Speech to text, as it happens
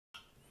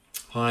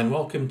Hi and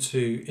welcome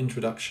to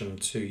Introduction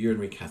to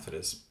Urinary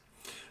Catheters.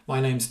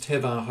 My name's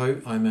Tev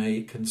Aho. I'm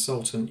a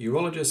consultant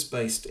urologist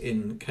based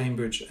in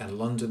Cambridge and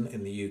London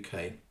in the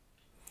UK.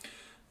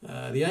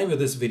 The aim of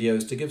this video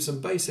is to give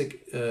some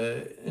basic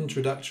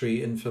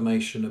introductory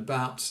information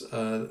about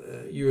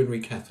urinary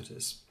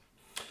catheters.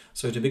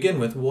 So to begin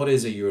with, what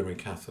is a urinary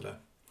catheter?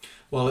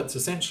 Well, it's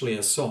essentially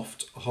a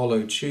soft,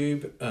 hollow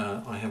tube.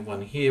 I have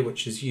one here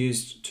which is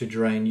used to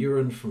drain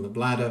urine from the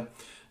bladder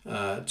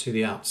to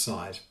the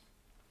outside.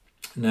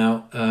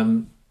 Now,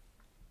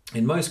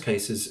 in most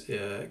cases,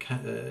 urinary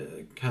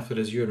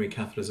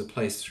catheters are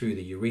placed through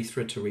the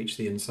urethra to reach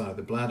the inside of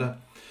the bladder.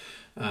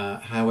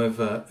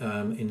 However,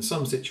 in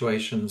some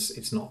situations,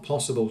 it's not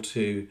possible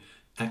to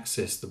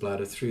access the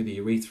bladder through the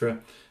urethra,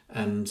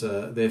 and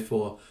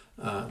therefore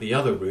the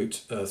other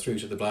route through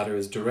to the bladder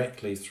is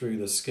directly through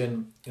the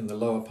skin in the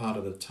lower part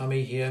of the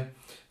tummy here,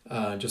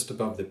 just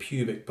above the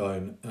pubic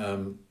bone.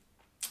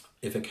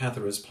 If a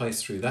catheter is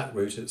placed through that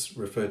route, it's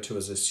referred to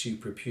as a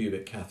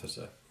suprapubic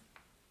catheter.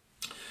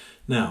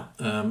 Now,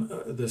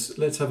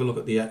 let's have a look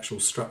at the actual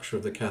structure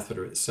of the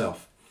catheter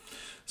itself.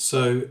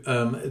 So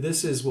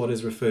this is what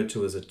is referred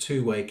to as a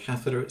two-way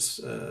catheter.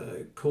 It's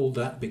called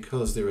that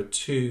because there are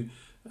two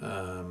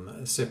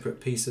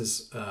separate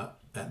pieces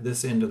at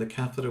this end of the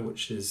catheter,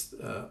 which is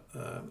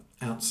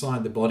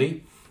outside the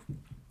body.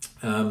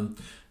 The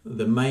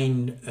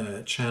main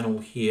channel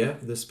here,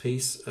 this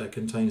piece,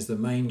 contains the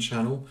main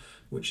channel,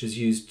 which is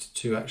used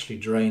to actually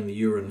drain the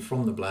urine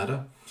from the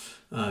bladder.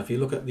 If you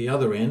look at the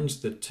other end,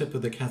 the tip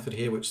of the catheter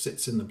here, which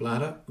sits in the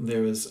bladder,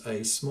 there is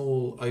a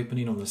small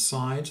opening on the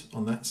side,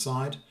 on that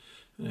side.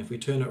 And if we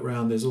turn it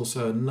around, there's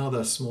also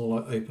another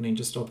small opening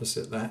just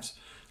opposite that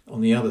on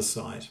the other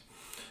side.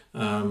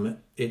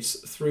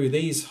 It's through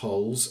these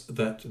holes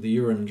that the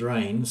urine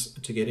drains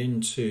to get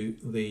into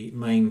the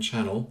main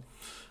channel,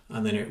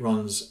 and then it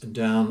runs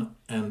down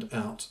and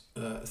out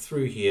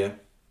through here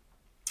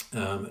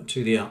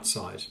to the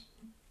outside.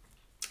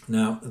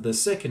 Now, the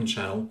second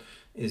channel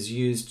is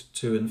used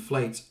to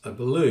inflate a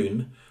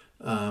balloon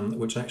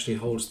which actually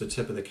holds the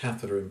tip of the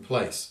catheter in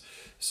place.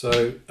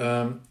 So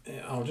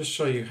I'll just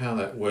show you how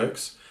that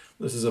works.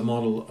 This is a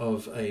model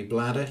of a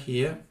bladder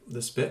here,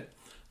 this bit,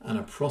 and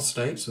a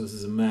prostate, so this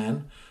is a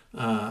man.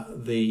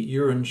 The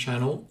urine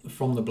channel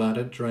from the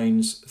bladder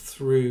drains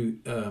through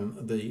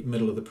the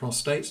middle of the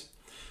prostate.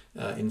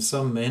 In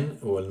some men,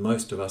 or in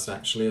most of us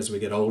actually, as we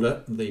get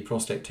older, the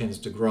prostate tends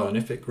to grow, and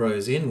if it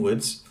grows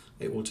inwards,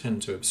 it will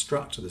tend to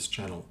obstruct this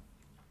channel.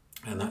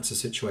 And that's a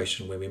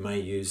situation where we may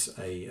use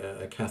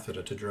a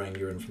catheter to drain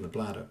urine from the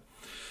bladder.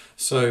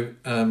 So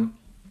the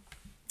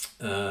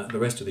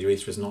rest of the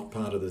urethra is not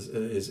part of this,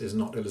 is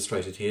not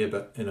illustrated here,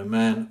 but in a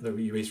man, the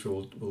urethra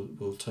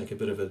will take a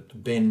bit of a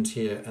bend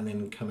here and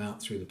then come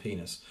out through the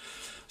penis.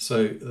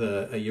 So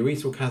a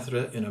urethral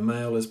catheter in a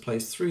male is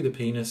placed through the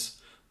penis,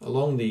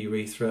 along the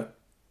urethra,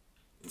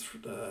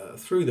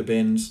 through the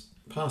bends,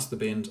 past the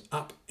bend,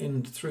 up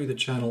in through the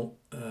channel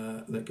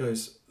that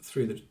goes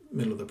through the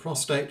middle of the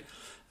prostate,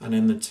 and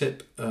then the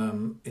tip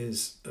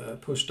is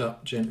pushed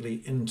up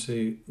gently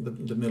into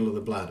the middle of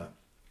the bladder.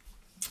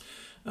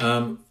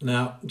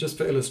 Now, just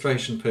for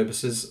illustration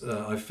purposes,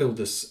 I've filled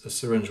this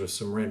syringe with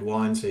some red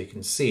wine so you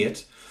can see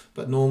it,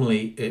 but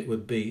normally it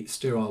would be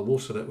sterile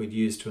water that we'd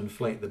use to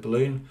inflate the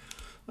balloon.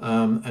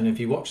 And if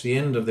you watch the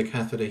end of the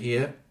catheter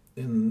here,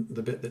 in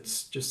the bit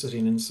that's just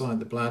sitting inside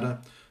the bladder,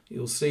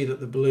 you'll see that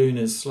the balloon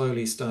is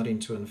slowly starting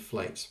to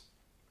inflate.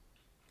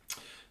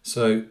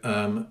 So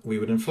we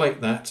would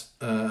inflate that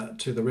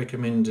to the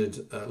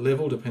recommended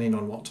level depending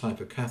on what type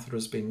of catheter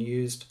has been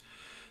used,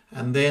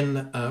 and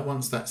then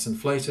once that's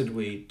inflated,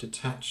 we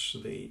detach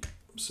the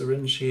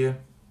syringe here,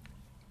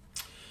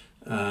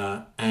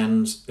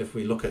 and if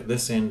we look at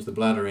this end, the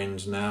bladder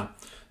end now,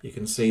 you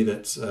can see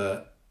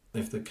that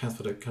if the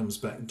catheter comes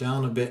back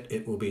down a bit,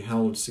 it will be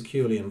held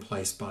securely in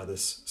place by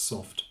this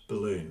soft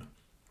balloon.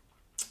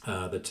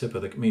 Meanwhile, the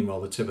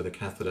tip of the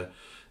catheter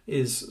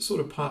is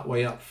sort of part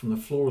way up from the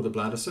floor of the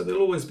bladder, so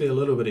there'll always be a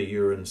little bit of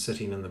urine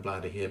sitting in the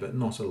bladder here, but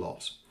not a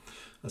lot.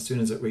 As soon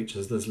as it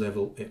reaches this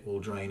level, it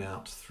will drain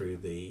out through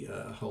the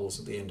holes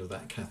at the end of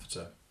that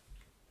catheter.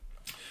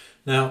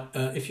 Now,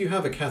 if you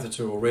have a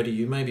catheter already,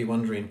 you may be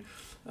wondering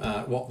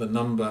what the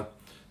numbers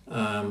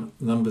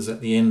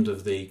at the end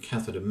of the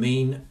catheter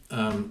mean.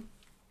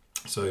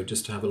 So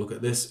just to have a look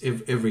at this,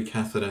 every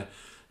catheter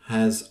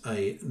has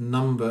a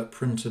number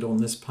printed on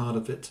this part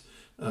of it,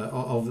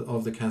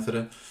 of the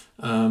catheter.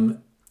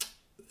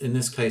 In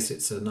this case,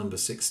 it's a number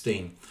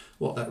 16.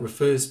 What that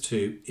refers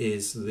to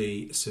is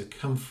the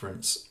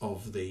circumference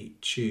of the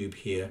tube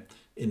here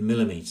in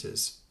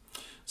millimetres.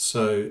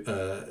 So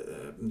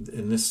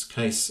in this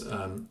case,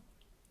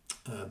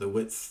 the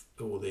width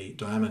or the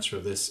diameter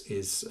of this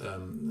is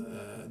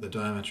the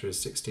diameter is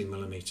 16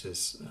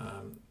 millimetres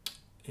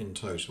in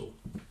total.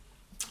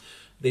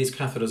 These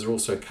catheters are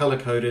also color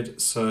coded,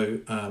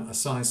 so a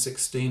size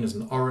 16 is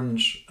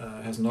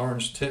has an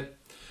orange tip.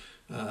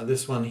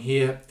 This one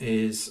here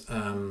is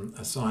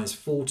a size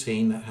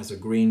 14 that has a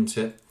green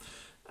tip,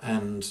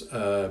 and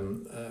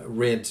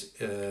red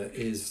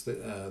is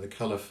the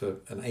colour for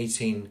an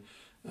 18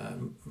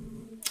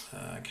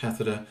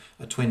 catheter,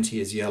 a 20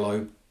 is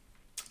yellow,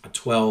 a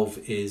 12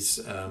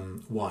 is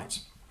white.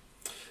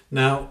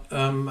 Now,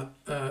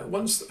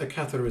 once a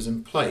catheter is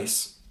in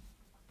place,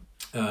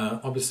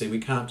 obviously we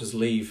can't just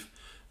leave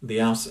the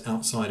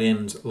outside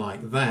end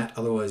like that,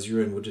 otherwise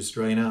urine would just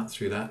drain out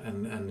through that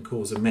and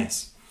cause a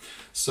mess.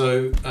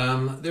 So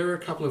there are a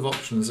couple of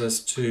options as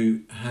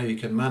to how you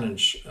can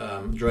manage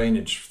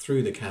drainage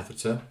through the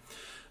catheter.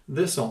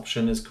 This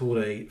option is called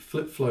a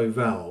flip flow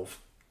valve.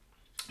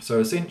 So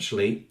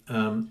essentially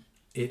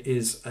it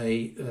has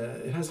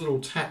a little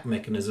tap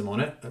mechanism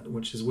on it,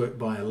 which is worked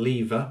by a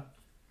lever.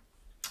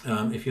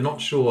 If you're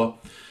not sure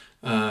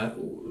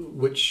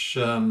which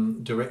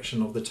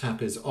direction of the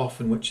tap is off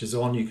and which is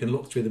on, you can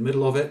look through the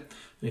middle of it.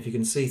 And if you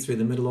can see through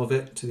the middle of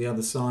it to the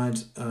other side,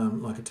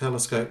 like a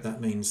telescope,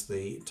 that means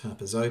the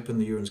tap is open,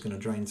 the urine's going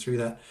to drain through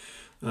that.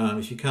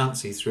 If you can't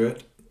see through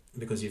it,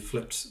 because you've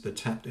flipped the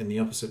tap in the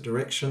opposite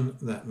direction,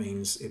 that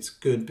means it's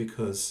good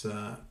because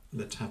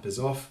the tap is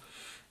off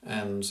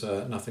and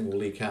nothing will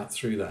leak out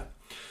through that.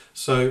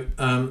 So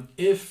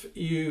if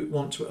you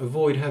want to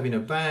avoid having a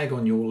bag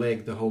on your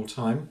leg the whole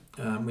time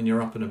when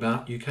you're up and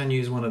about, you can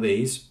use one of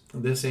these.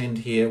 This end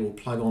here will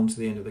plug onto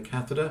the end of the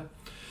catheter,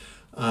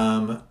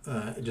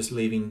 just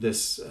leaving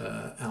this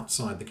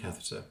outside the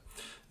catheter.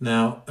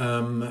 Now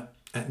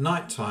at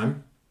night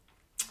time,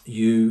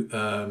 you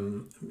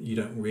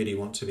don't really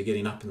want to be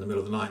getting up in the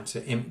middle of the night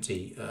to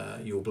empty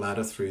your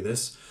bladder through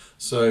this,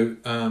 so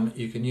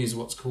you can use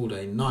what's called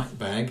a night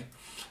bag.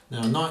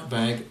 Now a night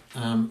bag,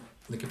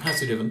 the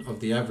capacity of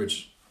the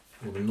average,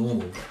 or the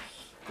normal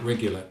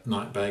regular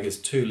night bag, is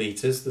 2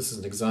 litres. This is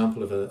an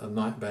example of a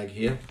night bag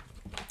here.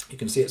 You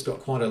can see it's got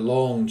quite a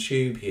long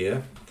tube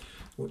here,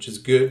 which is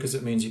good because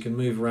it means you can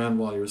move around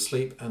while you're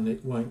asleep and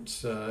it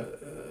won't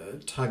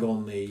tug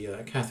on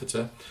the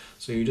catheter.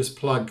 So you just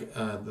plug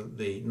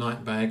the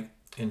night bag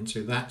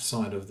into that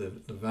side of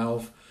the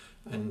valve,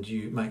 and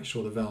you make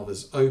sure the valve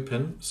is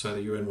open so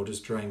the urine will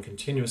just drain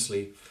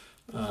continuously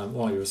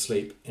while you're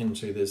asleep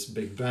into this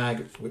big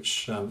bag,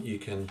 which you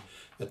can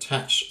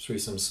attach through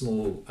some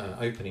small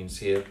openings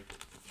here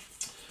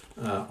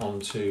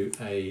onto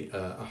a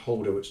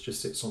holder which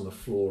just sits on the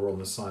floor or on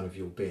the side of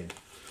your bed.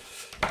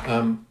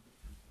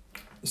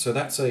 So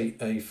that's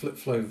a flip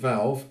flow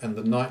valve and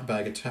the night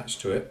bag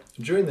attached to it.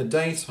 During the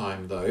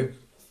daytime though,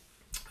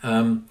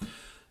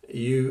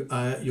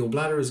 your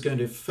bladder is going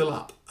to fill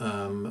up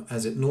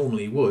as it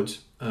normally would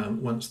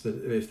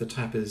if the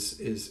tap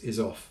is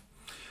off.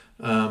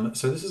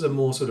 So this is a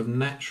more sort of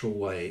natural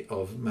way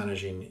of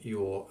managing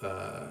your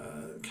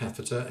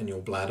catheter and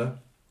your bladder,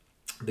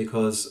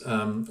 because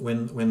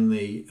when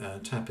the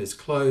tap is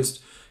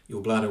closed,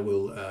 your bladder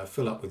will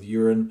fill up with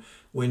urine.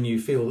 When you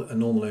feel a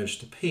normal urge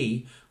to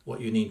pee, what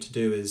you need to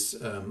do is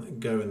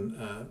go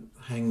and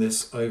hang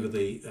this over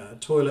the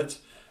toilet,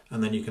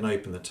 and then you can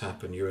open the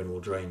tap and urine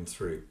will drain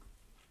through.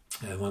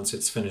 And once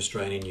it's finished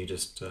draining, you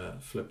just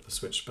flip the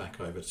switch back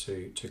over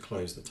to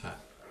close the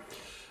tap.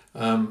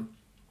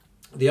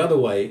 The other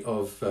way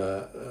of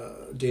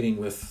dealing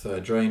with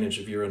drainage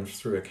of urine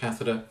through a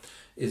catheter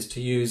is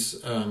to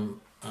use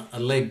a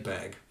leg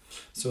bag.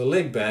 So a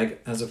leg bag,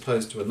 as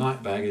opposed to a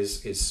night bag,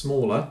 is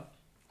smaller,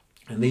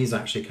 and these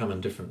actually come in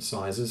different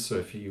sizes. So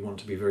if you want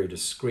to be very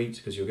discreet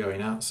because you're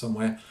going out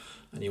somewhere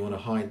and you want to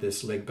hide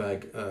this leg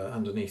bag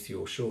underneath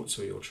your shorts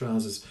or your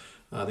trousers,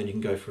 then you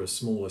can go for a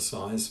smaller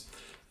size.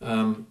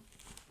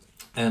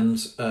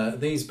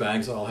 These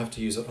bags, I'll have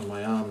to use it on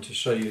my arm to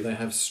show you, they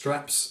have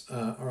straps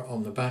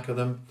on the back of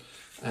them,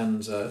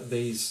 and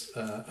these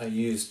are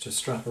used to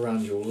strap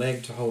around your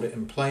leg to hold it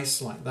in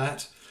place like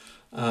that.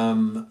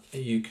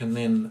 You can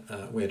then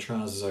wear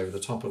trousers over the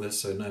top of this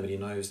so nobody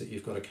knows that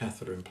you've got a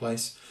catheter in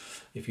place.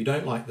 If you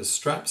don't like the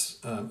straps,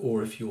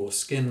 or if your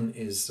skin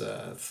is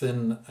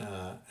thin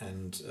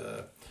and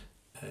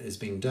is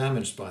being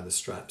damaged by the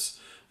straps,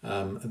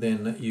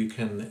 then you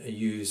can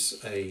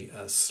use a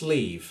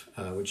sleeve,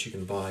 which you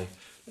can buy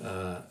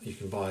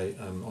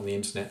on the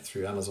internet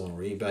through Amazon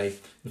or eBay.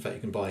 In fact,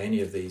 you can buy any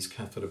of these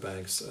catheter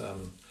bags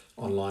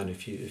online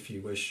if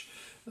you wish.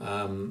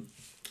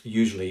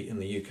 Usually in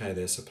the UK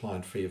they're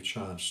supplied free of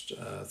charge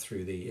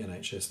through the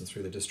NHS and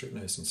through the district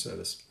nursing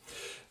service.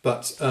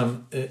 But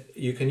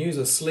you can use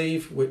a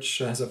sleeve which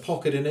has a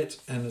pocket in it,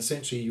 and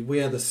essentially you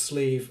wear the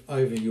sleeve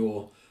over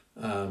your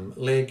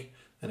leg,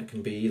 and it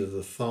can be either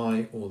the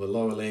thigh or the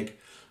lower leg,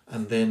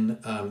 and then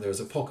there is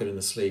a pocket in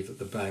the sleeve that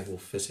the bag will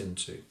fit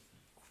into.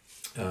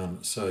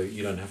 So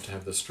you don't have to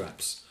have the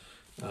straps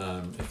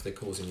if they're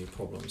causing you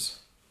problems.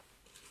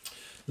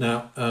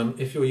 Now,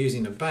 if you're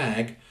using a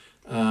bag,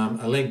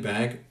 a leg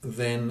bag,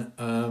 then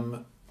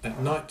at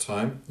night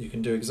time you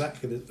can do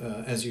exactly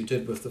as you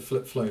did with the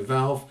flip flow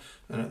valve,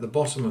 and at the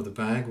bottom of the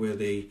bag where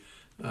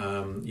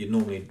you'd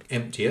normally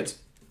empty it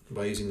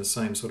by using the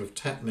same sort of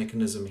tap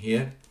mechanism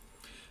here,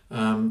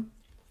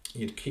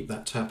 you'd keep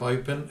that tap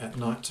open at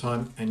night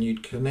time, and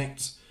you'd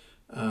connect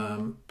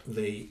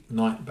the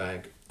night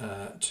bag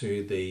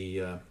to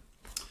the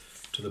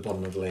to the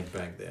bottom of the leg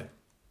bag there,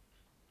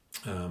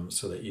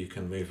 so that you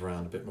can move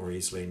around a bit more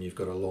easily, and you've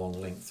got a long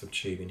length of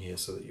tubing here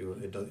so that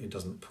it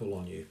doesn't pull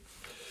on you.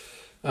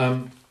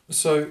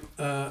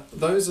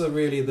 Those are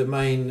really the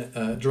main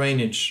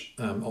drainage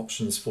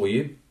options for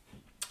you.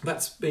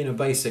 That's been a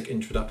basic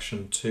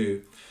introduction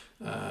to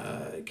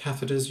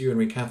catheters,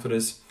 urinary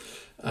catheters,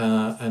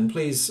 and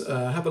please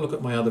have a look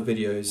at my other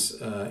videos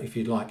if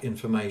you'd like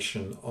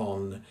information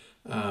on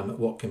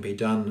what can be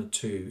done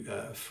to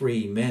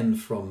free men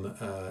from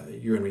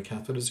urinary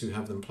catheters who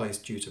have them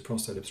placed due to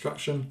prostate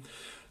obstruction.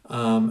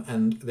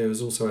 And there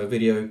was also a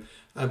video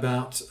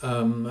about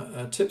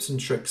tips and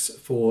tricks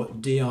for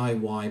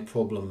DIY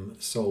problem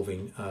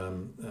solving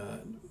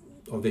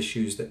of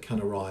issues that can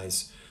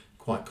arise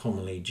quite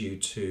commonly due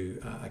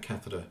to a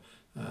catheter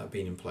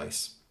being in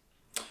place.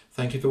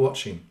 Thank you for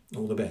watching.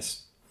 All the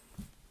best.